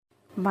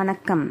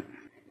வணக்கம்.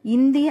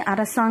 இந்திய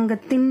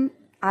அரசாங்கத்தின்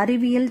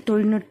அறிவியல்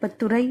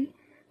தொழில்நுட்பத்துறை,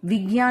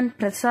 விக்யான்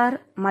பிரசார்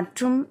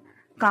மற்றும்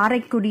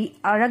காரைக்குடி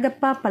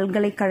அழகப்பா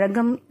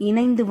பல்கலைக்கழகம்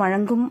இணைந்து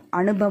வழங்கும்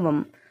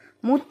அனுபவம்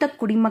மூத்த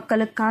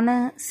குடிமக்களுக்கான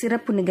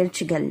சிறப்பு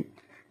நிகழ்ச்சிகள்.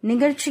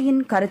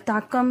 நிகழ்ச்சியின்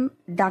கருத்தாக்கம்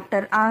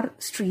doctor R.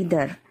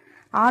 Sridhar.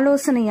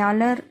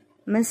 ஆலோசனையாளர்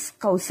miss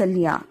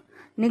Kausalya.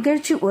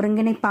 நிகழ்ச்சி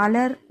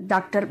ஒருங்கிணைப்பாளர்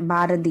டாக்டர்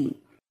பாரதி.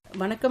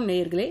 வணக்கம்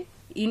நேயர்களே.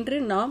 இன்று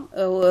நாம்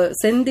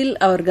செந்தில்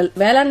அவர்கள்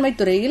வேளாண்மை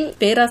துறையில்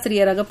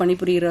பேராசிரியராக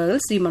பணிபுரிகிறார்கள்.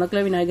 ஸ்ரீ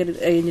மணக்குள விநாயகர்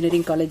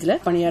இன்ஜினியரிங் காலேஜ்ல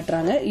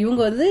பணியாற்றுறாங்க.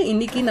 இவங்க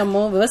இன்னைக்கு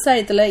நம்ம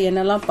விவசாயத்துல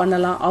என்னெல்லாம்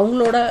பண்ணலாம்,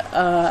 அவங்களோட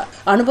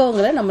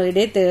அனுபவங்களை நம்ம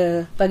இடையே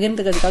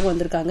பகிர்ந்துக்கிறதுக்காக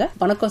வந்திருக்காங்க.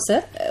 வணக்கம்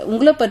சார்.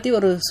 உங்களை பத்தி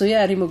ஒரு சுய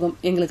அறிமுகம்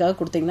எங்களுக்காக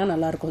கொடுத்தீங்கன்னா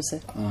நல்லா இருக்கும்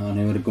சார்.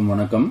 அனைவருக்கும்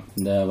வணக்கம்.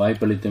 இந்த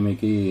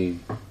வாய்ப்பளித்தமைக்கு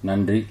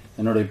நன்றி.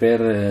 என்னுடைய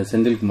பேர்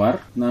செந்தில்குமார்.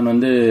 நான்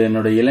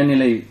என்னுடைய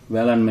இளநிலை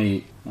வேளாண்மை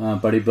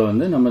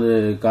படிப்பை நமது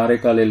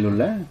காரைக்காலில்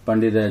உள்ள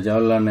பண்டித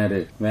ஜவஹர்லால் நேரு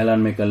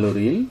வேளாண்மை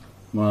கல்லூரியில்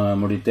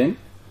முடித்தேன்.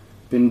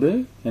 பின்பு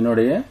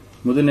என்னுடைய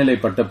முதுநிலை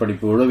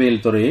பட்டப்படிப்பு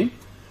உளவியல் துறையை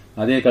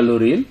அதே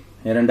கல்லூரியில்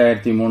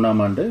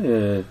 2003ஆம் ஆண்டு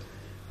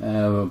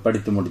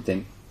படித்து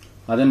முடித்தேன்.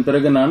 அதன்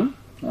பிறகு நான்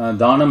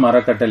தானம்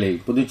அறக்கட்டளை,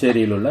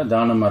 புதுச்சேரியில் உள்ள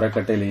தானம்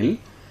அறக்கட்டளையில்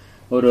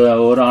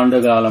ஒரு ஆண்டு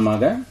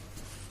காலமாக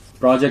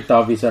ப்ராஜெக்ட்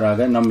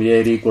ஆபீசராக நம்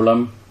ஏரி,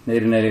 குளம்,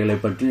 நீர்நிலைகளை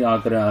பற்றி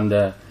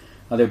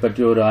அதை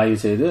பற்றி ஒரு ஆய்வு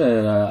செய்து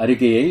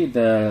அறிக்கையை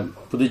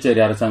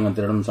புதுச்சேரி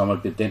அரசாங்கத்திடம்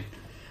சமர்ப்பித்தேன்.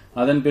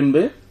 அதன்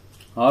பின்பு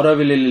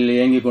ஆரோவிலில்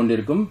இயங்கிக்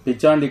கொண்டிருக்கும்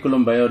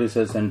பிச்சாண்டிக்குளம் பயோ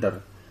ரிசர்ச் சென்டர்,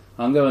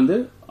 அங்க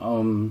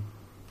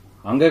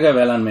அங்கக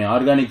வேளாண்மை,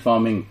 ஆர்கானிக்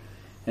ஃபார்மிங்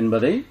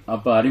என்பதை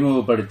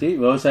அறிமுகப்படுத்தி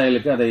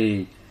விவசாயிகளுக்கு அதை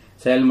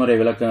செயல்முறை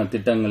விளக்க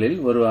திட்டங்களில்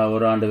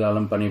ஒரு ஆண்டு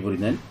காலம்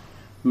பணிபுரிந்தேன்.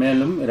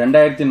 மேலும்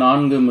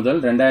 2004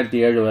 முதல்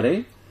 2007 வரை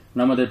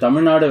நமது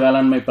தமிழ்நாடு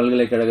வேளாண்மை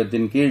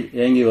பல்கலைக்கழகத்தின் கீழ்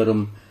இயங்கி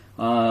வரும்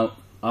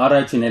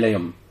ஆராய்ச்சி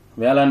நிலையம்,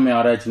 வேளாண்மை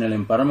ஆராய்ச்சி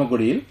நிலையம்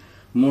பரமக்குடியில்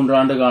 3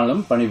 ஆண்டு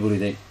காலம்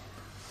பணிபுரிந்தேன்.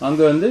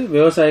 அங்கு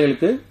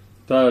விவசாயிகளுக்கு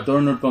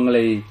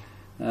தொழில்நுட்பங்களை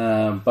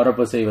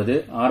பரப்ப செய்வது,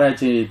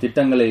 ஆராய்ச்சி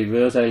திட்டங்களை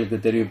விவசாயிகளுக்கு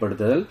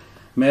தெரிவுபடுத்துதல்,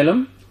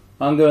 மேலும்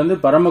அங்கு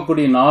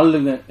பரமக்குடி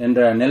 4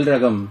 என்ற நெல்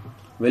ரகம்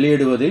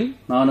வெளியிடுவதில்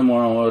நானும்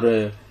ஒரு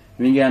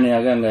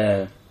விஞ்ஞானியாக அங்க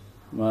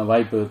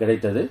வாய்ப்பு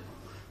கிடைத்தது.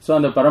 ஸோ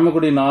அந்த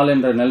பரமக்குடி 4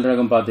 என்ற நெல்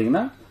ரகம்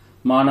பார்த்தீங்கன்னா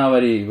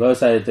மானாவாரி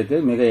விவசாயத்துக்கு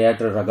மிக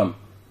ஏற்ற ரகம்.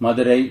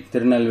 மதுரை,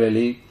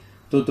 திருநெல்வேலி,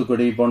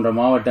 தூத்துக்குடி போன்ற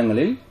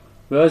மாவட்டங்களில்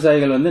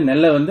விவசாயிகள்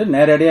நெல்லை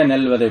நேரடியாக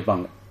நெல்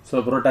விதைப்பாங்க.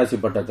 ஸோ புரட்டாசி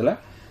பட்டத்தில்.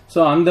 ஸோ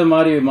அந்த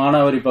மாதிரி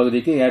மானாவாரி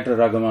பகுதிக்கு ஏற்ற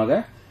ரகமாக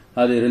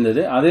அது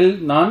இருந்தது. அதில்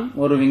நான்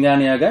ஒரு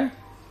விஞ்ஞானியாக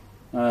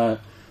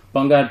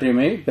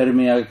பங்காற்றியமை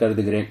பெருமையாக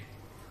கருதுகிறேன்.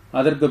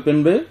 அதற்கு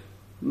பின்பு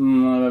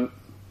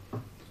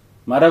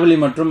மரவள்ளி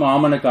மற்றும்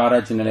ஆமணக்கு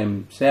ஆராய்ச்சி நிலையம்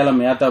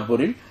சேலம்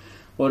ஏத்தாப்பூரில்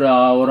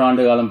ஒரு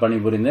ஆண்டு காலம்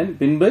பணிபுரிந்தேன்.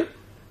 பின்பு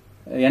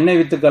எண்ணெய்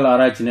வித்துக்கள்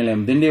ஆராய்ச்சி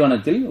நிலையம்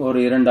திண்டிவனத்தில்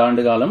 2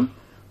 ஆண்டு காலம்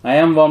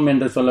அயம்வாம்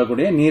என்று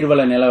சொல்லக்கூடிய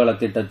நீர்வள நிலவள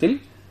திட்டத்தில்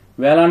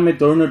வேளாண்மை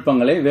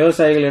தொழில்நுட்பங்களை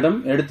விவசாயிகளிடம்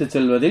எடுத்துச்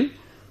செல்வதில்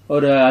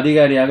ஒரு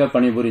அதிகாரியாக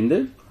பணிபுரிந்து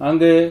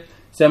அங்கு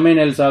செம்மை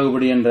நெல்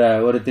சாகுபடி என்ற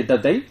ஒரு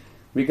திட்டத்தை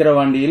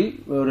விக்கிரவாண்டியில்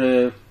ஒரு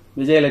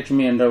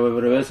விஜயலட்சுமி என்ற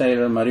ஒரு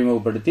விவசாயிகளிடம்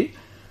அறிமுகப்படுத்தி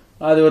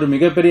அது ஒரு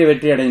மிகப்பெரிய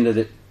வெற்றி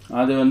அடைந்தது.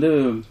 அது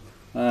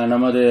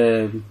நமது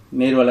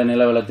நீர்வள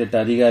நிலவள திட்ட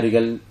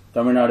அதிகாரிகள்,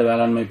 தமிழ்நாடு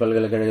வேளாண்மை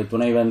பல்கலைக்கழக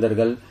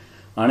துணைவேந்தர்கள்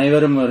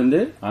அனைவரும்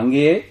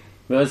அங்கேயே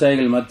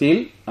விவசாயிகள்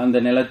மத்தியில் அந்த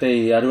நிலத்தை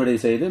அறுவடை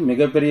செய்து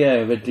மிகப்பெரிய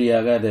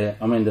வெற்றியாக அது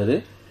அமைந்தது.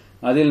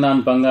 அதில் நான்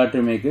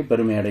பங்காற்றுமைக்கு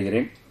பெருமை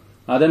அடைகிறேன்.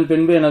 அதன்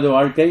பின்பு எனது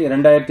வாழ்க்கை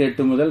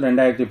 2008 முதல்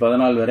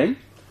 2014 வரை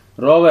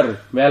ரோவர்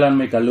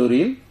வேளாண்மை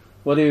கல்லூரியில்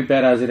உதவி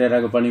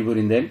பேராசிரியராக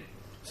பணிபுரிந்தேன்.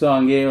 ஸோ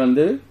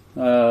அங்கேயே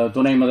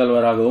துணை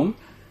முதல்வராகவும்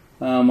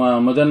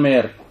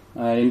முதன்மையர்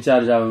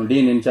இன்சார்ஜாகவும்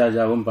டீன்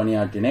இன்சார்ஜாகவும்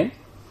பணியாற்றினேன்.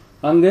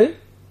 அங்கு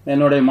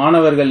என்னுடைய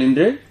மாணவர்கள்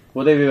இன்று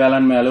உதவி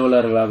வேளாண்மை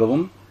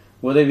அலுவலர்களாகவும்,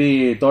 உதவி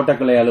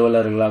தோட்டக்கலை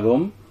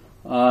அலுவலர்களாகவும்,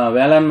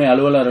 வேளாண்மை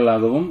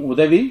அலுவலர்களாகவும்,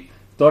 உதவி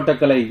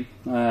தோட்டக்கலை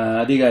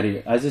அதிகாரி,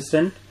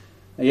 அசிஸ்டன்ட்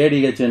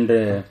ஏடிஹெச் என்று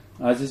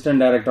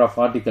அசிஸ்டன்ட் டைரக்டர் ஆஃப்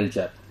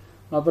ஹார்டிகல்ச்சர்,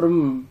 அப்புறம்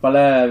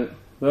பல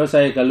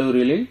விவசாய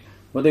கல்லூரிகளில்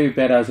உதவி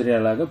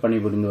பேராசிரியர்களாக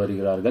பணிபுரிந்து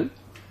வருகிறார்கள்.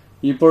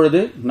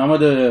 இப்பொழுது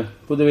நமது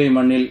புதுவை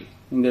மண்ணில்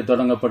இங்கு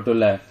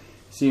தொடங்கப்பட்டுள்ள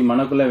ஸ்ரீ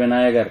மணக்குள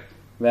விநாயகர்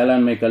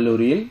வேளாண்மை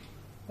கல்லூரியில்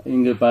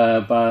இங்கு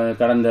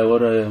கடந்த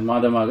ஒரு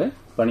மாதமாக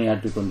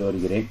பணியாற்றிக் கொண்டு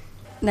வருகிறேன்.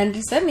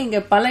 நன்றி சார். நீங்க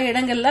பல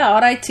இடங்கள்ல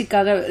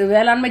ஆராய்ச்சிக்காக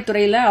வேளாண்மை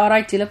துறையில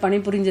ஆராய்ச்சியில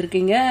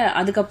பணிபுரிஞ்சிருக்கீங்க.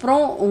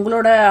 அதுக்கப்புறம்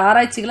உங்களோட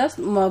ஆராய்ச்சிகளை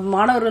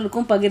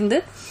மாணவர்களுக்கும் பகிர்ந்து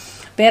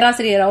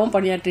பேராசிரியராகவும்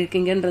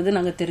பணியாற்றிருக்கீங்கன்றது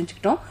நாங்க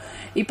தெரிஞ்சுக்கிட்டோம்.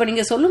 இப்ப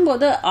நீங்க சொல்லும்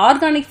போது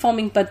ஆர்கானிக்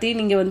ஃபார்மிங் பத்தி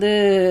நீங்க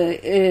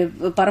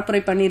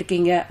பரப்புரை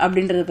பண்ணிருக்கீங்க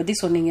அப்படின்றத பத்தி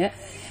சொன்னீங்க.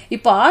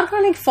 இப்போ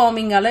ஆர்கானிக்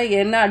ஃபார்மிங்கால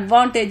என்ன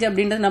அட்வான்டேஜ்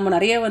அப்படின்றது நம்ம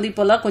நிறைய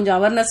இப்போல்லாம் கொஞ்சம்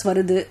அவேர்னஸ்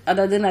வருது.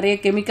 அதாவது நிறைய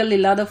கெமிக்கல்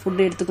இல்லாத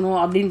ஃபுட்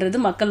எடுத்துக்கணும் அப்படின்றது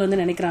மக்கள்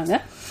நினைக்கிறாங்க.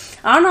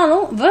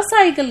 ஆனாலும்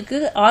விவசாயிகளுக்கு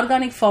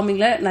ஆர்கானிக்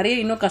ஃபார்மிங்ல நிறைய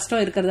இன்னும்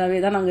கஷ்டம் இருக்கிறதாவே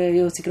தான் நாங்க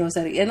யோசிக்கிறோம்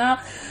சார். ஏன்னா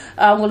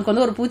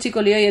அவங்களுக்கு ஒரு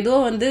பூச்சிக்கொல்லியோ ஏதோ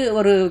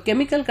ஒரு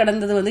கெமிக்கல்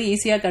கடந்தது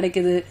ஈஸியா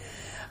கிடைக்குது.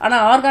 ஆனா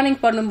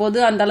ஆர்கானிக் பண்ணும்போது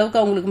அந்த அளவுக்கு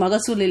அவங்களுக்கு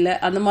மகசூல் இல்லை.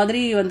 அந்த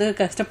மாதிரி வந்து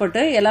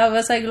கஷ்டப்பட்டு எல்லா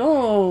விவசாயிகளும்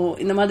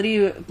இந்த மாதிரி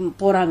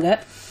போறாங்க.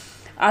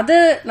 அதை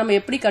நம்ம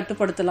எப்படி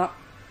கட்டுப்படுத்தலாம்,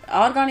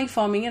 ஆர்கானிக்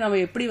ஃபார்மிங்கை நம்ம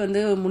எப்படி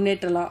வந்து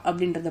முன்னேற்றலாம்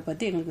அப்படின்றத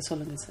பத்தி எங்களுக்கு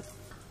சொல்லுங்க சார்.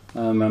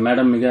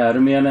 மேடம், மிக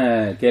அருமையான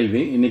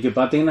கேள்வி. இன்னைக்கு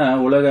பாத்தீங்கன்னா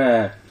உலக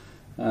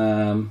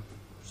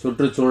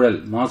சுற்றுச்சூழல்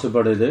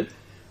மாசுபடுது.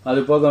 அது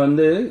போக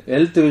வந்து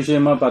ஹெல்த்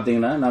விஷயமா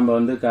பாத்தீங்கன்னா நம்ம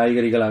வந்து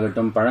காய்கறிகள்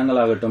ஆகட்டும்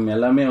பழங்களாகட்டும்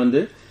எல்லாமே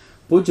வந்து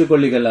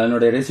பூச்சிக்கொல்லிகள்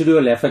அதனுடைய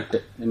ரெசிடுவல் எஃபெக்ட்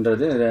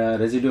என்றது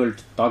ரெசிடுவல்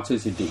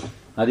டாக்ஸிசிட்டி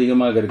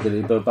அதிகமாக இருக்குது.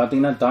 இப்ப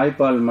பாத்தீங்கன்னா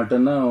தாய்ப்பால்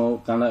மட்டும்தான்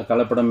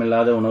கலப்படம்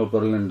இல்லாத உணவுப்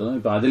பொருள் என்றதும்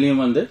இப்ப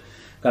அதுலயும் வந்து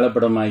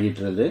கலப்படம்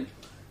ஆகிட்டு.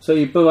 ஸோ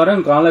இப்போ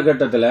வரும்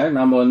காலகட்டத்தில்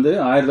நம்ம வந்து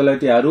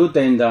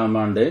 1965ஆம்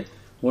ஆண்டு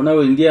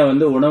இந்தியா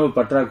வந்து உணவு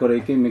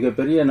பற்றாக்குறைக்கு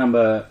மிகப்பெரிய நம்ம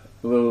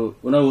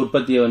உணவு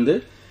உற்பத்தியை வந்து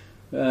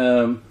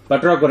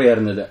பற்றாக்குறையா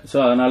இருந்தது. ஸோ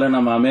அதனால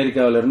நம்ம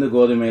அமெரிக்காவிலிருந்து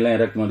கோதுமையெல்லாம்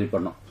இறக்குமதி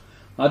பண்ணோம்.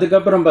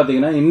 அதுக்கப்புறம்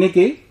பார்த்தீங்கன்னா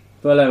இன்னைக்கு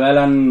பல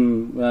வேளாண்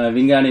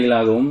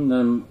விஞ்ஞானிகளாகவும்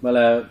பல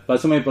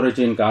பசுமை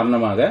புரட்சியின்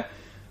காரணமாக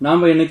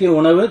நாம் இன்னைக்கு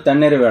உணவு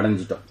தன்னிறைவு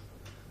அடைஞ்சிட்டோம்.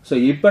 ஸோ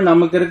இப்போ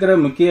நமக்கு இருக்கிற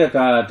முக்கிய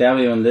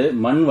தேவை வந்து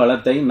மண்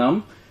வளத்தை நாம்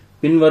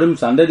பின்வரும்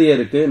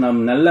சந்ததியருக்கு நாம்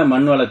நல்ல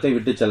மண் வளத்தை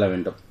விட்டு செல்ல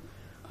வேண்டும்.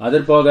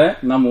 அதற்போக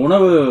நம்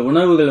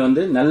உணவுகள்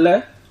வந்து நல்ல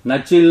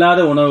நச்சு இல்லாத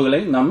உணவுகளை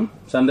நம்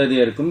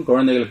சந்ததியருக்கும்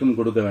குழந்தைகளுக்கும்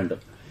கொடுக்க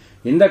வேண்டும்.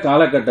 இந்த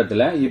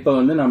காலகட்டத்தில் இப்ப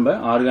வந்து நம்ம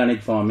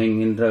ஆர்கானிக் ஃபார்மிங்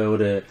என்ற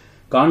ஒரு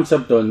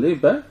கான்செப்ட் வந்து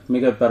இப்ப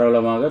மிக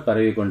பிரபலமாக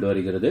பரவி கொண்டு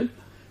வருகிறது.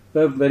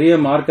 இப்ப பெரிய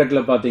மார்க்கெட்ல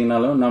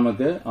பாத்தீங்கன்னாலும்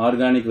நமக்கு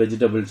ஆர்கானிக்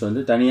வெஜிடபிள்ஸ்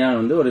வந்து தனியா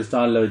வந்து ஒரு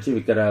ஸ்டால்ல வச்சு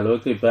விற்கிற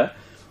அளவுக்கு இப்ப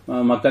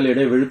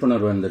மக்களிடையே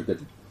விழிப்புணர்வு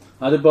வந்திருக்குது.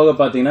 அது போக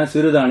பாத்தீங்கன்னா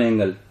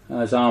சிறுதானியங்கள்,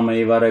 சாமை,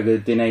 வரகு,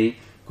 திணை,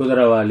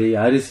 குதிரவாளி,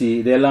 அரிசி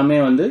இது எல்லாமே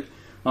வந்து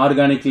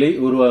ஆர்கானிக்லி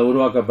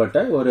உருவாக்கப்பட்ட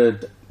ஒரு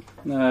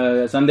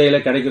சந்தையில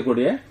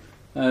கிடைக்கக்கூடிய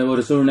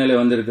ஒரு சூழ்நிலை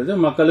வந்திருக்குது.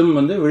 மக்களும்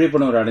வந்து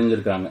விழிப்புணர்வு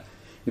அடைஞ்சிருக்காங்க.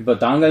 இப்ப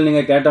தாங்கள்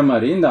நீங்க கேட்ட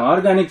மாதிரி இந்த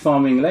ஆர்கானிக்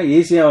ஃபார்மிங்ல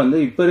ஈஸியா வந்து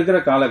இப்ப இருக்கிற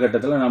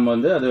காலகட்டத்தில் நம்ம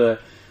வந்து அது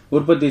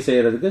உற்பத்தி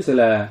செய்யறதுக்கு சில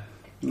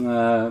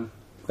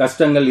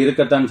கஷ்டங்கள்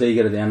இருக்கத்தான்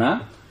செய்கிறது. ஏன்னா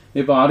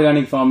இப்ப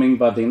ஆர்கானிக் ஃபார்மிங்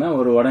பாத்தீங்கன்னா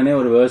உடனே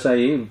ஒரு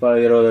விவசாயி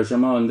 20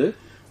 வருஷமா வந்து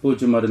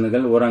பூச்சி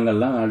மருந்துகள்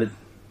உரங்கள்லாம்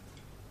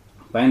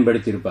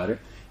பயன்படுத்தி இருப்பாரு.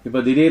 இப்ப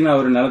திடீர்னு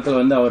அவர் நிலத்துல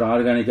வந்து அவர்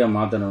ஆர்கானிக்கா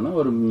மாத்தணும்னா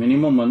ஒரு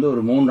மினிமம் வந்து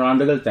ஒரு 3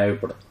 ஆண்டுகள்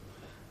தேவைப்படும்.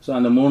 ஸோ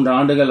அந்த 3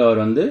 ஆண்டுகள்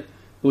அவர் வந்து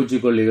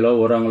பூச்சிக்கொல்லிகளோ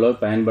உரங்களோ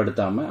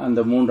பயன்படுத்தாம அந்த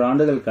 3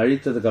 ஆண்டுகள்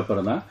கழித்ததுக்கு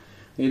அப்புறம் தான்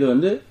இது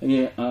வந்து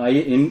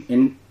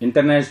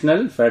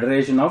international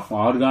federation of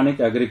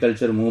organic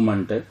agriculture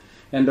movement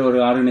என்ற ஒரு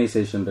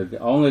ஆர்கனைசேஷன் இருக்கு.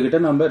 அவங்க கிட்ட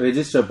நம்ம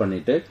ரெஜிஸ்டர்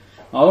பண்ணிட்டு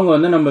அவங்க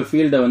வந்து நம்ம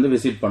ஃபீல்டை வந்து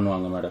விசிட்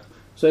பண்ணுவாங்க மேடம்.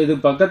 ஸோ இது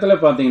பக்கத்துல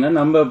பாத்தீங்கன்னா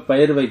நம்ம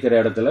பயிர் வைக்கிற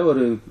இடத்துல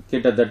ஒரு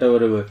கிட்டத்தட்ட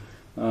ஒரு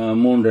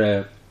 3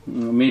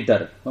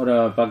 மீட்டர் ஒரு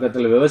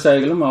பக்கத்துல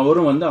விவசாயிகளும்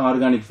அவரும் வந்து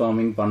ஆர்கானிக்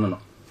ஃபார்மிங்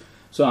பண்ணணும்.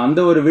 ஸோ அந்த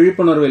ஒரு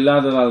விழிப்புணர்வு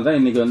இல்லாததால் தான்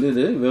இன்னைக்கு வந்து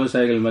இது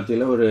விவசாயிகள்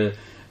மத்தியில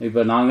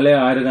இப்ப நாங்களே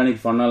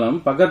ஆர்கானிக் பண்ணாலும்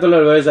பக்கத்துல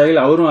விவசாயிகள்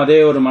அவரும் அதே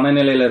ஒரு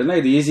மனநிலையில இருந்தா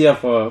இது ஈஸியா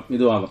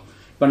இதுவாகும்.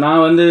 இப்ப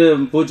நான் வந்து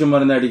பூச்சி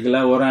மருந்து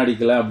அடிக்கல உரம்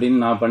அடிக்கல அப்படின்னு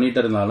நான் பண்ணிட்டு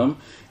இருந்தாலும்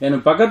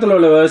எனக்கு பக்கத்துல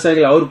உள்ள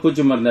விவசாயிகள் அவர்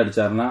பூச்சி மருந்து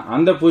அடிச்சாருன்னா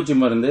அந்த பூச்சி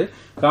மருந்து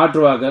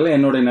காற்று வாக்கல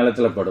என்னுடைய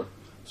நிலத்துல படும்.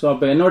 ஸோ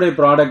அப்ப என்னுடைய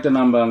ப்ராடக்ட்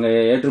நம்ம அங்க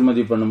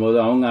ஏற்றுமதி பண்ணும்போது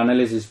அவங்க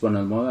அனாலிசிஸ்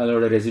பண்ணும்போது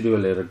அதோட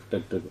ரெசிடுவல்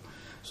எஃபெக்ட் இருக்கும்.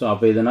 ஸோ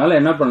அப்ப இதனால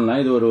என்ன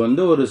பண்ணலாம், இது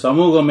ஒரு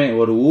சமூகமே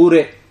ஒரு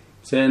ஊரே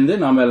சேர்ந்து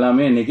நம்ம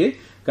எல்லாமே இன்னைக்கு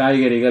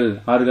காய்கறிகள்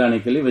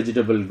ஆர்கானிக்கலி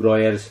வெஜிடபிள்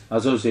க்ரோயர்ஸ்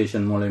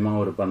அசோசியேஷன் மூலயமா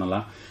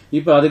பண்ணலாம்.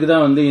 இப்ப அதுக்கு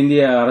தான் வந்து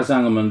இந்திய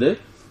அரசாங்கம் வந்து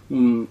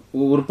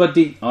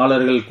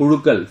உற்பத்தியாளர்கள்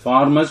குழுக்கள்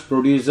farmers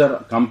producer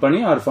company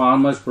R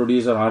farmers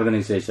producer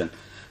organisation.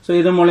 So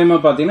இது மூலயமா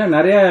பாத்தீங்கன்னா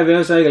நிறைய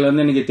விவசாயிகள்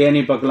வந்து இன்னைக்கு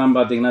தேனி பக்கம்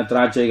பாத்தீங்கன்னா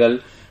திராட்சைகள்,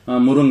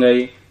 முருங்கை,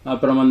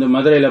 அப்புறம் வந்து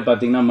மதுரையில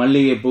பாத்தீங்கன்னா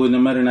மல்லிகைப்பூ,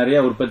 இந்த மாதிரி நிறைய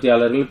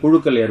உற்பத்தியாளர்கள்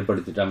குழுக்கள்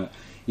ஏற்படுத்திட்டாங்க.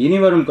 இனி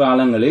வரும்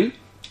காலங்களில்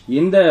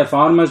இந்த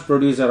ஃபார்மர்ஸ்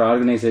ப்ரொடியூசர்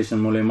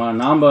ஆர்கனைசேஷன் மூலயமா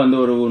நாம வந்து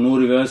ஒரு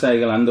 100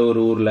 விவசாயிகள் அந்த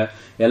ஒரு ஊர்ல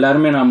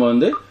எல்லாருமே நாம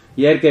வந்து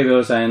இயற்கை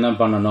விவசாயம்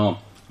தான் பண்ணணும்,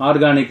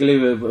 ஆர்கானிக்கலி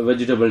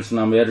வெஜிடபிள்ஸ்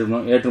நாம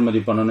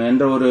ஏற்றுமதி பண்ணணும்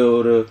என்ற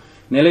ஒரு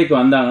நிலைக்கு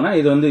வந்தாங்கன்னா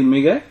இது வந்து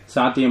மிக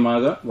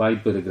சாத்தியமாக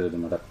வாய்ப்பு இருக்கிறது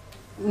மேடம்.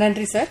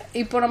 நன்றி சார்.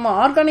 இப்போ நம்ம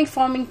ஆர்கானிக்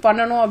ஃபார்மிங்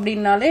பண்ணணும்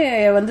அப்படின்னாலே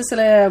வந்து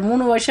சில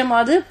 3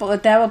 வருஷமாவது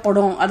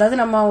தேவைப்படும். அதாவது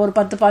நம்ம ஒரு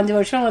 10-15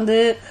 வருஷம் வந்து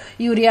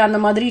யூரியா அந்த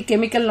மாதிரி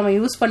கெமிக்கல் நம்ம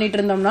யூஸ் பண்ணிட்டு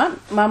இருந்தோம்னா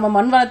நம்ம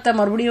மண் வளத்தை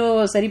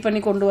மறுபடியும் சரி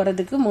பண்ணி கொண்டு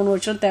வரதுக்கு 3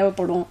 வருஷம்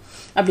தேவைப்படும்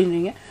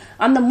அப்படின்றீங்க.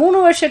 அந்த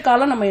 3 வருஷ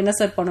காலம் நம்ம என்ன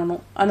சார்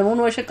பண்ணணும்? அந்த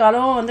 3 வருஷ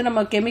காலம் வந்து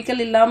நம்ம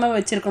கெமிக்கல் இல்லாம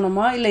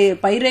வச்சிருக்கணுமா இல்ல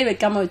பயிரே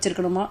வைக்காம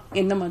வச்சிருக்கணுமா,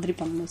 எந்த மாதிரி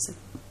பண்ணணும் சார்?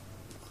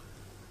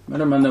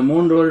 மேடம், அந்த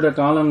 3 வருட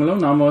காலங்களும்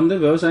நாம வந்து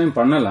விவசாயம்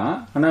பண்ணலாம்.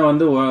 ஆனா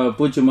வந்து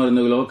பூச்சி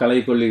மருந்துகளோ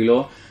களைக்கொல்லிகளோ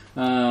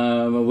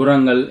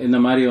உரங்கள் இந்த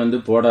மாதிரி வந்து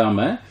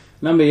போடாம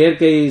நம்ம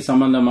இயற்கை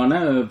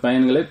சம்பந்தமான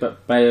பயன்களை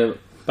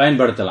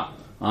பயன்படுத்தலாம்.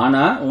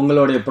 ஆனா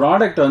உங்களுடைய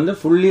ப்ராடக்ட் வந்து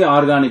ஃபுல்லி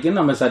ஆர்கானிக்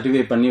நம்ம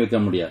சர்டிஃபை பண்ணி வைக்க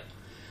முடியாது.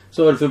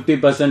 ஸோ ஒரு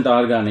 50%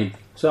 ஆர்கானிக்,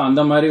 ஸோ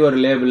அந்த மாதிரி ஒரு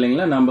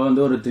லேபிளிங்ல நம்ம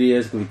வந்து ஒரு 3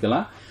 இயர்ஸ்க்கு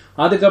விற்கலாம்.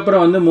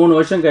 அதுக்கப்புறம் வந்து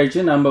 3 வருஷம்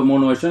கழிச்சு நம்ம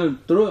 3 வருஷம்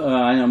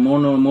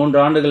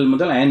 3 ஆண்டுகள்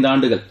முதல் 5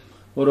 ஆண்டுகள்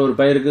ஒரு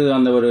பயிருக்கு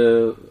அந்த ஒரு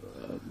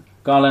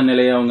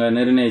காலநிலையை அவங்க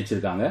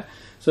நிர்ணயிச்சிருக்காங்க.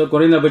 ஸோ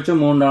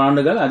குறைந்தபட்சம் 3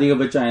 ஆண்டுகள்,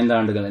 அதிகபட்சம் 5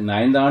 ஆண்டுகள். இந்த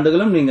 5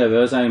 ஆண்டுகளும் நீங்க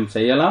விவசாயம்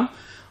செய்யலாம்.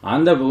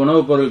 அந்த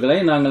உணவுப் பொருட்களை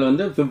நாங்கள்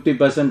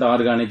 50%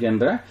 ஆர்கானிக்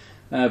என்ற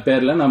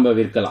பேர்ல நம்ம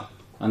விற்கலாம்.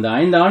 அந்த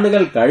 5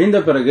 ஆண்டுகள் கழிந்த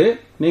பிறகு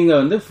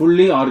நீங்க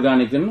ஃபுல்லி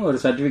ஆர்கானிக்னு ஒரு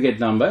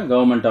சர்டிபிகேட் நம்ம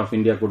கவர்மெண்ட் ஆஃப்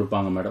இந்தியா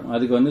கொடுப்பாங்க மேடம்.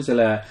 அதுக்கு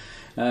சில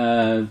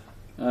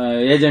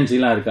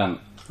ஏஜென்சிலாம் இருக்காங்க.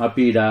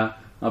 அப்பீடா,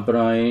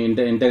 அப்புறம்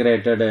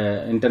integrated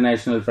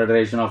international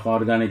federation of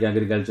organic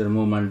agriculture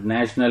movement,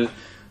 national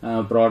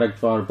product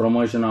for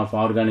promotion of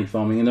organic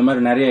farming, இந்த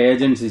மாதிரி நிறைய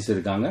ஏஜென்சிஸ்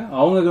இருக்காங்க.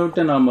 அவங்க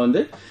கிட்ட நாம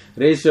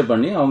ரெஜிஸ்டர்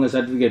பண்ணி அவங்க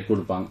சர்டிபிகேட்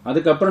கொடுப்பாங்க.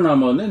 அதுக்கப்புறம்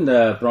நாம இந்த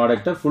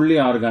ப்ராடக்டை ஃபுல்லி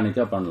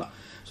ஆர்கானிக்கா பண்ணலாம்.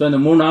 ஸோ இந்த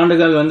 3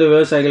 ஆண்டுகள்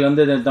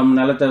விவசாயிகள் தம்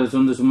நிலத்தை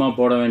சும்மா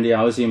போட வேண்டிய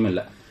அவசியம்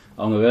இல்லை.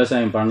 அவங்க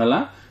விவசாயம்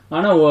பண்ணலாம்.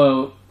 ஆனா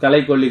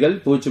களைக்கொல்லிகள்,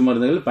 பூச்சி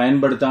மருந்துகள்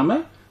பயன்படுத்தாம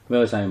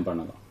விவசாயம்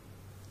பண்ணலாம்.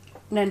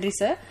 நன்றி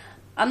சார்.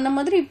 அந்த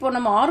மாதிரி இப்போ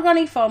நம்ம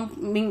ஆர்கானிக்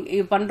ஃபார்மிங்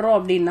பண்றோம்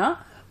அப்படின்னா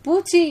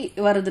பூச்சி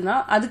வருதுன்னா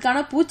அதுக்கான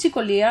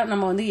பூச்சிக்கொல்லியா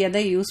நம்ம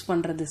எதை யூஸ்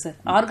பண்றது சார்?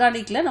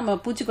 ஆர்கானிக்ல நம்ம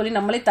பூச்சிக்கொல்லி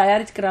நம்மளே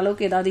தயாரிக்கிற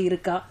அளவுக்கு ஏதாவது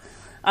இருக்கா?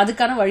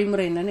 அதுக்கான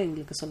வழிமுறை என்னன்னு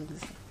எங்களுக்கு சொல்லுங்க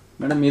சார்.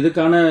 மேடம்,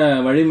 இதுக்கான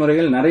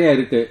வழிமுறைகள் நிறைய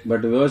இருக்கு.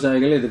 பட்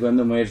விவசாயிகள்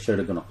இதுக்கு முயற்சி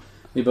எடுக்கணும்.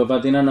 இப்ப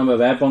பாத்தீங்கன்னா நம்ம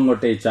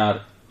வேப்பங்கொட்டை சார்,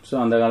 ஸோ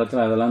அந்த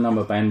காலத்துல அதெல்லாம்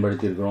நம்ம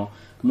பயன்படுத்தி இருக்கிறோம்.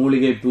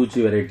 மூலிகை பூச்சி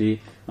வெரைட்டி,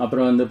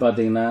 அப்புறம்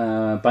பாத்தீங்கன்னா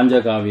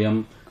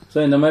பஞ்சகாவியம், ஸோ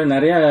இந்த மாதிரி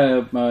நிறைய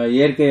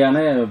இயற்கையான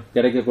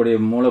கிடைக்கக்கூடிய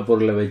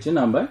மூலப்பொருளை வச்சு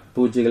நம்ம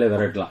பூச்சிகளை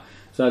விரட்டலாம்.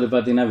 ஸோ அது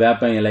பாத்தீங்கன்னா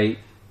வேப்ப இலை,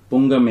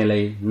 புங்கம்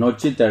இலை,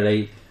 நொச்சித்தழை,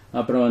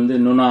 அப்புறம்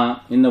நுணா,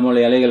 இந்த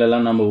மூல இலைகள்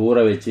எல்லாம் நம்ம ஊற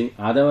வச்சு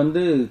அதை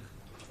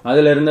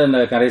அதுல இருந்து அந்த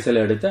கரைசலை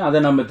எடுத்து அதை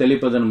நம்ம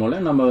தெளிப்பதன்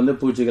மூலம் நம்ம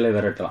பூச்சிகளை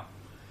விரட்டலாம்.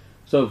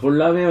 ஸோ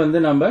ஃபுல்லாவே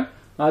நம்ம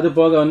அது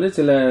போக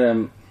சில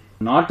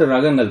நாட்டு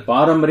ரகங்கள்,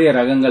 பாரம்பரிய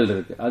ரகங்கள்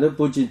இருக்கு. அது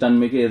பூச்சி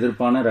தன்மைக்கு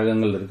எதிர்ப்பான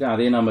ரகங்கள் இருக்கு.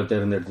 அதையும் நம்ம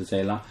தேர்ந்தெடுத்து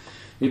செய்யலாம்.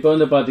 இப்போ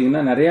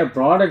பாத்தீங்கன்னா நிறைய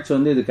ப்ராடக்ட்ஸ்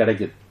இது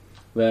கிடைக்குது.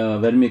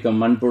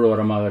 வெர்மிகம், மண்புழு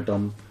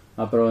உரமாகட்டும்,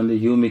 அப்புறம்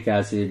ஹியூமிக்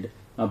ஆசிட்,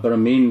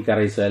 அப்புறம் மீன்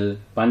கரைசல்,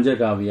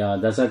 பஞ்சகாவியா,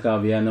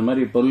 தசகாவியா, இந்த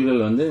மாதிரி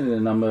பொருள்கள்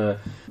நம்ம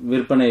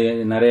விற்பனை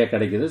நிறைய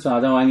கிடைக்குது. ஸோ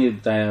அதை வாங்கி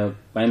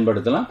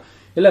பயன்படுத்தலாம்.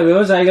 இல்ல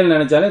விவசாயிகள்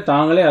நினைச்சாலே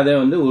தாங்களே அதை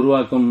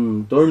உருவாக்கும்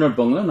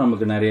தொழில்நுட்பங்களும்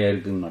நமக்கு நிறைய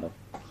இருக்குங்க மேடம்.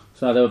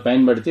 ஸோ அதை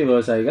பயன்படுத்தி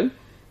விவசாயிகள்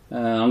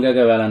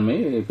அங்கக வேளாண்மை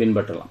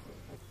பின்பற்றலாம்.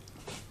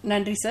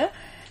 நன்றி சார்.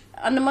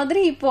 அந்த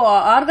மாதிரி இப்போ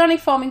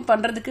ஆர்கானிக் ஃபார்மிங்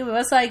பண்றதுக்கு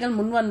விவசாயிகள்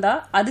முன் வந்தா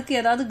அதுக்கு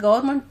ஏதாவது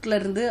கவர்மெண்ட்ல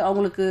இருந்து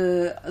அவங்களுக்கு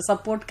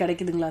சப்போர்ட்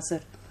கிடைக்குதுங்களா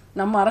சார்?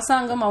 நம்ம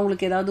அரசாங்கம்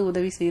அவங்களுக்கு ஏதாவது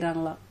உதவி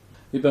செய்யறாங்களா?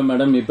 இப்ப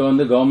மேடம்,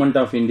 இப்ப கவர்மெண்ட்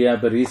ஆஃப் இந்தியா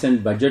இப்ப ரீசெண்ட்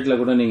பட்ஜெட்ல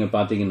கூட நீங்க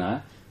பாத்தீங்கன்னா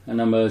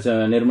நம்ம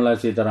நிர்மலா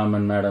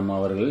சீதாராமன் மேடம்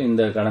அவர்கள்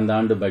இந்த கடந்த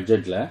ஆண்டு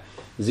பட்ஜெட்ல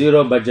zero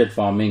budget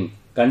farming,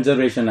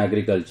 conservation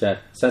agriculture,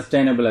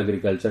 sustainable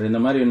agriculture, இந்த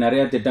மாதிரி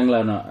நிறைய திட்டங்களை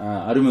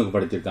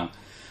அறிமுகப்படுத்தியிருக்காங்க.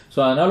 ஸோ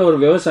அதனால ஒரு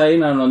விவசாயி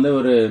நான்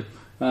ஒரு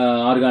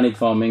ஆர்கானிக்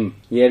ஃபார்மிங்,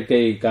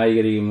 இயற்கை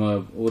காய்கறி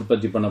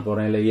உற்பத்தி பண்ண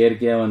போறேன், இல்ல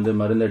இயற்கையா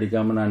மருந்து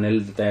அடிக்காம நான் நெல்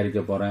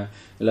தயாரிக்க போறேன்,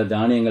 இல்ல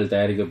தானியங்கள்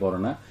தயாரிக்க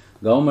போறேன்னா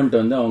கவர்மெண்ட்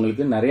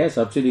அவங்களுக்கு நிறைய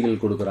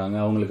சப்சிடிகள் கொடுக்கறாங்க.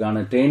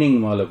 அவங்களுக்கான ட்ரைனிங்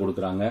முதல்ல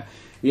கொடுக்கறாங்க.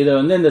 இதை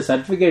இந்த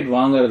சர்டிபிகேட்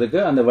வாங்குறதுக்கு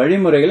அந்த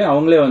வழிமுறைகளை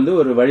அவங்களே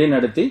ஒரு வழி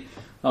நடத்தி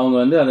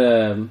அவங்க அதை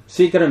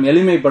சீக்கிரம்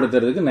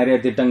எளிமைப்படுத்துறதுக்கு நிறைய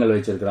திட்டங்கள்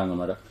வச்சிருக்காங்க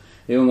மேடம்.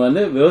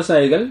 இவங்க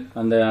விவசாயிகள்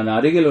அந்த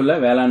அருகில் உள்ள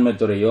வேளாண்மை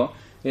துறையோ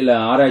இல்ல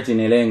ஆராய்ச்சி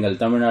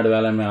நிலையங்கள், தமிழ்நாடு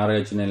வேளாண்மை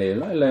ஆராய்ச்சி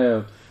நிலையங்களோ இல்ல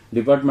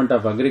டிபார்ட்மெண்ட்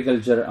ஆஃப்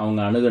அக்ரிகல்ச்சர்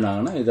அவங்க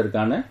அணுகுனாங்கன்னா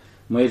இதற்கான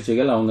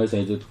முயற்சிகள் அவங்க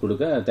செய்து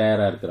கொடுக்க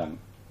தயாரா இருக்கிறாங்க.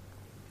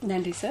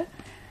 நன்றி சார்.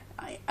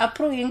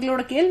 அப்புறம்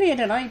எங்களோட கேள்வி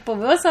என்னன்னா, இப்போ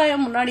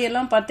விவசாயம் முன்னாடி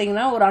எல்லாம்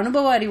பாத்தீங்கன்னா ஒரு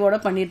அனுபவ அறிவோட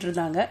பண்ணிட்டு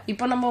இருந்தாங்க.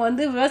 இப்போ நம்ம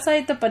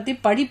விவசாயத்தை பத்தி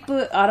படிப்பு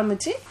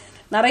ஆரம்பிச்சு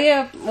நிறைய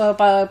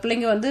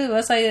பிள்ளைங்க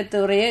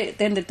விவசாயத்துறையை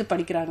தேர்ந்தெடுத்து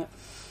படிக்கிறாங்க.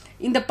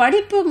 இந்த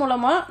படிப்பு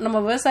மூலமா நம்ம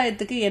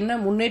விவசாயத்துக்கு என்ன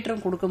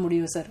முன்னேற்றம் கொடுக்க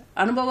முடியும் சார்?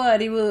 அனுபவ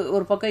அறிவு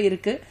ஒரு பக்கம்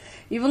இருக்கு,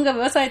 இவங்க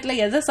விவசாயத்துல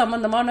எதை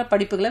சம்பந்தமான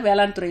படிப்புகளை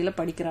வேளாண் துறையில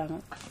படிக்கிறாங்க?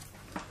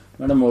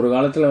 மேடம், ஒரு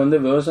காலத்துல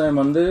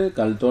விவசாயம்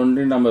கல்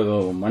தோன்றி நம்ம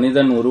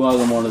மனிதன்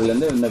உருவாகும் போனதுல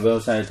இருந்து இந்த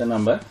விவசாயத்தை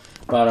நம்ம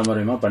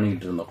பாரம்பரியமா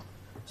பண்ணிக்கிட்டு இருந்தோம்.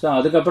 ஸோ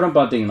அதுக்கப்புறம்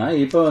பாத்தீங்கன்னா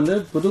இப்ப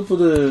புது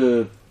புது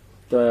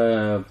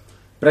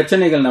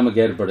பிரச்சனைகள் நமக்கு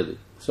ஏற்படுது.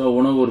 ஸோ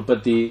உணவு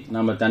உற்பத்தி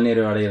நம்ம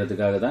தண்ணீரை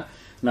அடைகிறதுக்காக தான்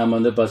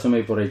நம்ம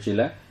பசுமை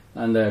புரட்சியில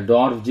அந்த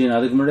டார்ஃப் ஜீன்,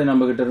 அதுக்கு முன்னாடி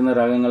நம்ம கிட்ட இருந்த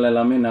ரகங்கள்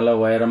எல்லாமே நல்லா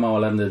உயரமா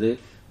வளர்ந்தது,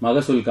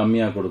 மகசூல்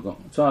கம்மியா கொடுக்கும்.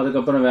 ஸோ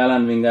அதுக்கப்புறம்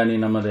வேளாண் விஞ்ஞானி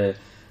நமது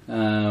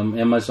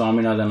MS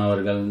சுவாமிநாதன்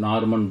அவர்கள்,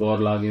 நார்மன்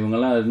போர்லாக்,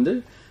 இவங்கெல்லாம்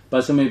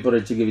பசுமை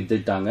புரட்சிக்கு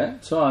வித்துட்டாங்க.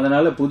 ஸோ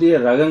அதனால புதிய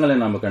ரகங்களை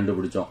நம்ம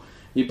கண்டுபிடிச்சோம்.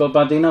 இப்ப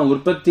பாத்தீங்கன்னா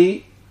உற்பத்தி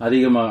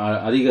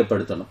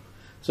அதிகப்படுத்தணும்.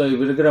 ஸோ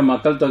இப்ப இருக்கிற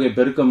மக்கள் தொகை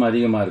பெருக்கம்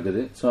அதிகமா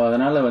இருக்குது. ஸோ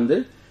அதனால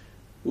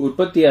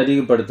உற்பத்தி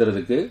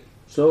அதிகப்படுத்துறதுக்கு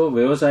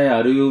விவசாய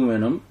அறிவும்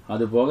வேணும்.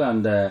 அது போக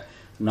அந்த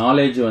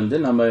நாலேஜ்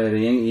நம்ம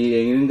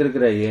இங்க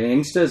இருக்கிற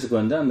யங்ஸ்டர்ஸ்க்கு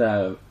அந்த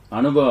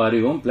அனுபவ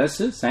அறிவும்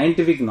பிளஸ்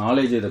சயின்டிபிக்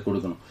நாலேஜ் இதை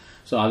கொடுக்கணும்.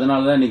 ஸோ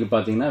அதனாலதான் இன்னைக்கு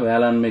பாத்தீங்கன்னா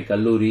வேளாண்மை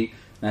கல்லூரி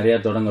நிறைய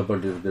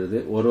தொடங்கப்பட்டு இருக்கிறது.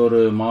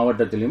 ஒரு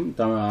மாவட்டத்திலும்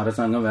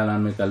அரசாங்கம்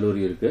வேளாண்மை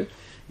கல்லூரி இருக்கு.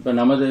 இப்ப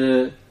நமது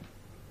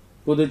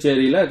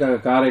புதுச்சேரியில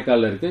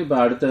காரைக்கால் இருக்கு. இப்ப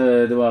அடுத்த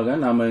இதுவாக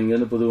நாம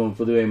இங்கிருந்து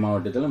புதுவை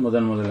மாவட்டத்தில்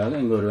முதலாக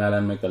இங்க ஒரு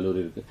வேளாண்மை கல்லூரி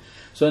இருக்கு.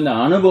 ஸோ இந்த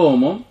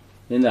அனுபவமும்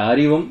இந்த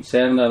அறிவும்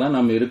சேர்ந்தாதான்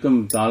நம்ம இருக்கும்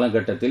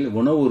காலகட்டத்தில்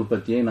உணவு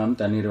உற்பத்தியை நாம்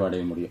தன்னிறைவு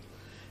அடைய முடியும்.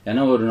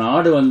 ஏன்னா ஒரு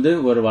நாடு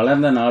ஒரு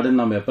வளர்ந்த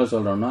நாடுன்னு நம்ம எப்ப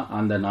சொல்றோம்னா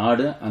அந்த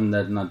நாடு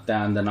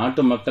அந்த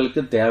நாட்டு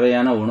மக்களுக்கு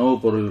தேவையான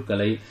உணவுப்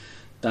பொருட்களை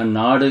தன்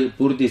நாடு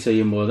பூர்த்தி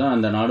செய்யும் போது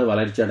அந்த நாடு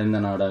வளர்ச்சி அடைந்த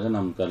நாடாக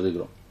நாம்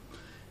கருதுகிறோம்.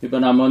 இப்ப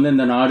நம்ம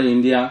இந்த நாடு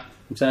இந்தியா,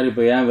 சார்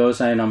இப்ப ஏன்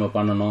விவசாயம் நம்ம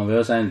பண்ணணும்,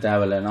 விவசாயம்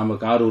தேவையில்லை, நம்ம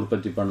கார்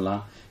உற்பத்தி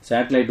பண்ணலாம்,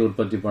 சேட்டலைட்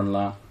உற்பத்தி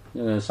பண்ணலாம்,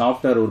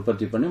 சாஃப்ட்வேர்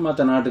உற்பத்தி பண்ணி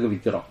மற்ற நாட்டுக்கு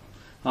விற்கிறோம்,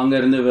 அங்க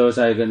இருந்து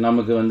விவசாயிகள்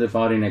நமக்கு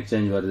ஃபாரின்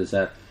எக்ஸ்சேஞ்ச் வருது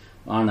சார்.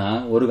 ஆனா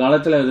ஒரு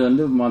காலத்துல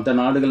இது மற்ற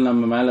நாடுகள்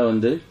நம்ம மேல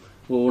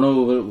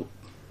உணவு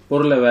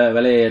பொருளை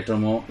விலையை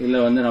ஏற்றமோ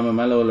இல்ல நம்ம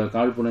மேல உள்ள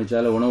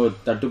காழ்ப்புணர்ச்சியால உணவு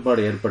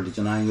தட்டுப்பாடு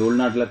ஏற்பட்டுச்சுன்னா இங்க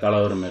உள்நாட்டுல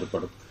கலவரம்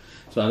ஏற்படும்.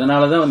 ஸோ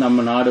அதனாலதான்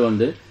நம்ம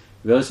நாடு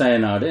விவசாய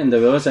நாடு. இந்த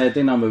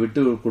விவசாயத்தை நம்ம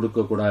விட்டு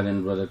கொடுக்க கூடாது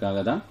என்பதற்காக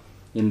தான்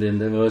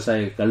இந்த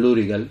விவசாய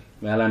கல்லூரிகள்,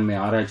 வேளாண்மை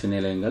ஆராய்ச்சி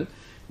நிலையங்கள்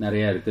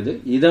நிறைய இருக்குது.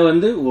 இதை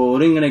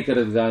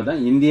ஒருங்கிணைக்கிறதுக்காக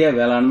தான் இந்திய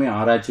வேளாண்மை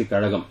ஆராய்ச்சி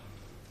கழகம்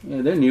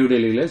இது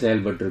நியூடெல்லியில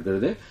செயல்பட்டு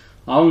இருக்கிறது.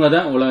 அவங்க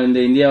தான் இந்த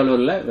இந்தியாவில்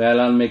உள்ள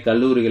வேளாண்மை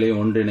கல்லூரிகளை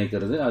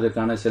ஒன்றிணைக்கிறது,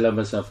 அதுக்கான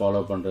சிலபஸை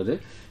ஃபாலோ பண்றது,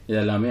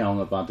 இதெல்லாமே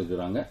அவங்க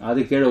பாத்துக்கிறாங்க. அது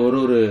கீழே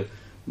ஒரு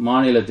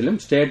மாநிலத்திலும்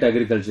state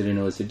agriculture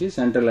university,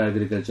 central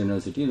agriculture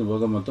university, இது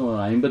போக மொத்தம்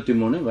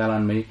 53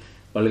 வேளாண்மை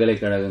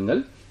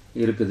பல்கலைக்கழகங்கள்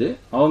இருக்குது.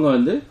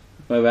 அவங்க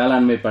இப்ப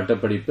வேளாண்மை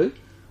பட்டப்படிப்பு,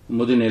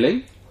 முதுநிலை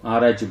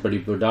ஆராய்ச்சி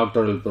படிப்பு,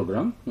 டாக்டரல்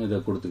ப்ரோக்ராம் இதை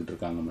கொடுத்துக்கிட்டு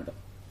இருக்காங்க மேடம்.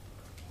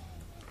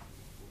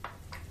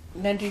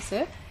 நன்றி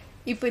சார்.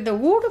 இப்ப இந்த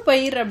ஊடு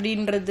பயிர்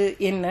அப்படின்றது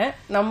என்ன?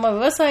 நம்ம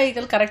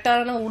விவசாயிகள்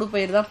கரெக்டான ஊடு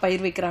பயிர் தான்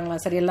பயிர் வைக்கிறாங்களா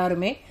சார்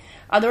எல்லாருமே?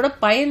 அதோட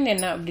பயன்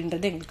என்ன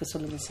அப்படின்றது எங்களுக்கு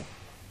சொல்லுங்க சார்.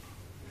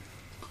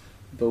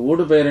 இப்ப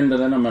ஊடு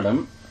பயிர்ன்றதுனா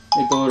மேடம்,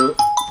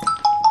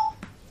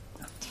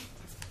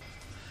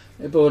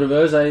 இப்ப ஒரு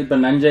விவசாயி இப்ப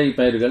நஞ்சை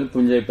பயிர்கள்,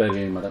 புஞ்சை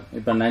பயிர்கள் மேடம்.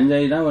 இப்ப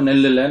நஞ்சை தான்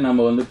நெல்லுல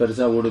நம்ம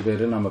பெருசா ஊடு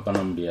பயிர் நம்ம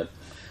பண்ண முடியாது.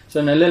 ஸோ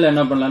நெல்லில்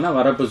என்ன பண்ணலாம்னா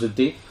வரப்பு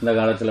சுத்தி இந்த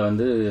காலத்துல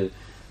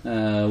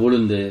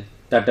உளுந்து,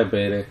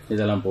 தட்டைப்பயிறு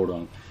இதெல்லாம்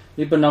போடுவாங்க.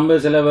 இப்ப நம்ம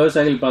சில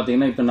விவசாயிகள்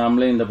பாத்தீங்கன்னா இப்ப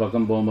நாமளே இந்த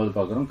பக்கம் போகும்போது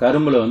பாக்குறோம்,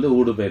 கரும்புல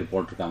ஊடு பயிர்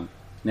போட்டிருக்காங்க,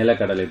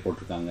 நிலக்கடலை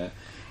போட்டிருக்காங்க,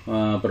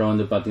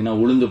 அப்புறம் பாத்தீங்கன்னா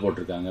உளுந்து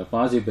போட்டிருக்காங்க,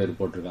 பாசி பயிர்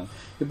போட்டிருக்காங்க.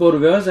 இப்போ ஒரு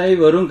விவசாயி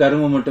வெறும்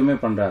கரும்பு மட்டுமே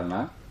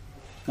பண்றாருன்னா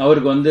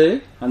அவருக்கு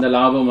அந்த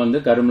லாபம்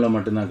கரும்புல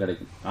மட்டும்தான்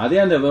கிடைக்கும். அதே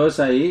அந்த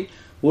விவசாயி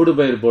ஊடு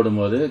பயிர்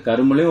போடும்போது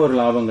கரும்புலயும் ஒரு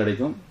லாபம்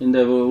கிடைக்கும். இந்த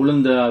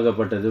உளுந்து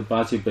ஆகப்பட்டது,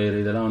 பாசி பயிர்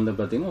இதெல்லாம்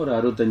பாத்தீங்கன்னா ஒரு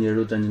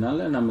 65-75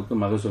 நாள்ல நமக்கு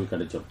மகசூல்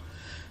கிடைச்சிடும்.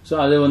 ஸோ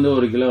அது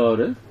 1 கிலோ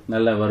ஒரு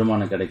நல்ல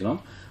வருமானம் கிடைக்கும்.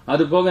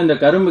 அது போக இந்த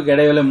கரும்புக்கு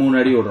இடையில 3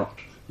 அடி விடுறோம்.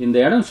 இந்த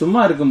இடம்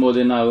சும்மா இருக்கும்போது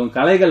என்ன ஆகும்,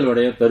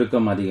 களைகளுடைய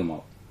பெருக்கம்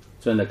அதிகமாகும்.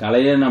 ஸோ இந்த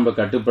களையை நம்ம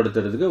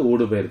கட்டுப்படுத்துறதுக்கு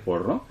ஊடு பயிர்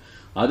போடுறோம்.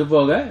 அது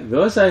போக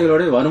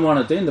விவசாயிகளுடைய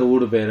வருமானத்தை இந்த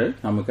ஊடு பயிர்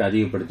நமக்கு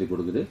அதிகப்படுத்தி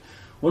கொடுக்குது.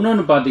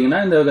 இன்னொன்னு பாத்தீங்கன்னா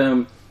இந்த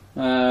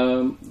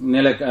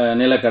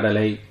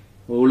நிலக்கடலை,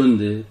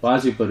 உளுந்து,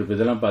 பாசிப்பருப்பு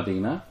இதெல்லாம்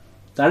பாத்தீங்கன்னா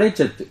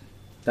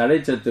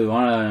தழைச்சத்து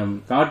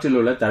காற்றில்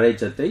உள்ள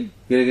தழைச்சத்தை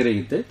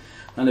கிரகித்து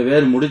அந்த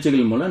வேறு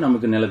முடிச்சுகள் மூலம்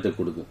நமக்கு நிலத்தை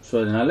கொடுக்கும். ஸோ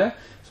அதனால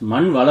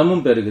மண்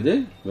வளமும் பெருகுது,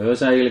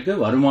 விவசாயிகளுக்கு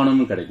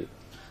வருமானமும் கிடைக்குது.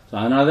 ஸோ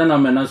அதனாலதான்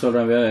நம்ம என்ன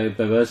சொல்றோம்,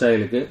 இப்ப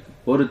விவசாயிகளுக்கு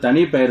ஒரு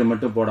தனி பயிர்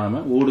மட்டும்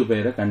போடாம ஊடு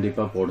பயிரை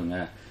கண்டிப்பா போடுங்க,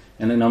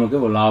 எனக்கு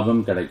நமக்கு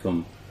லாபம்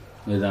கிடைக்கும்.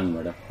 இதுதாங்க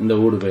மேடம் இந்த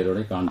ஊடு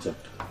பயிரோட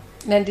கான்செப்ட்.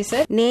 நன்றி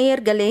சார்.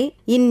 நேயர்களே,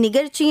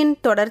 இந்நிகழ்ச்சியின்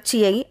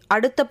தொடர்ச்சியை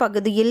அடுத்த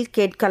பகுதியில்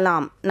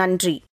கேட்கலாம். நன்றி.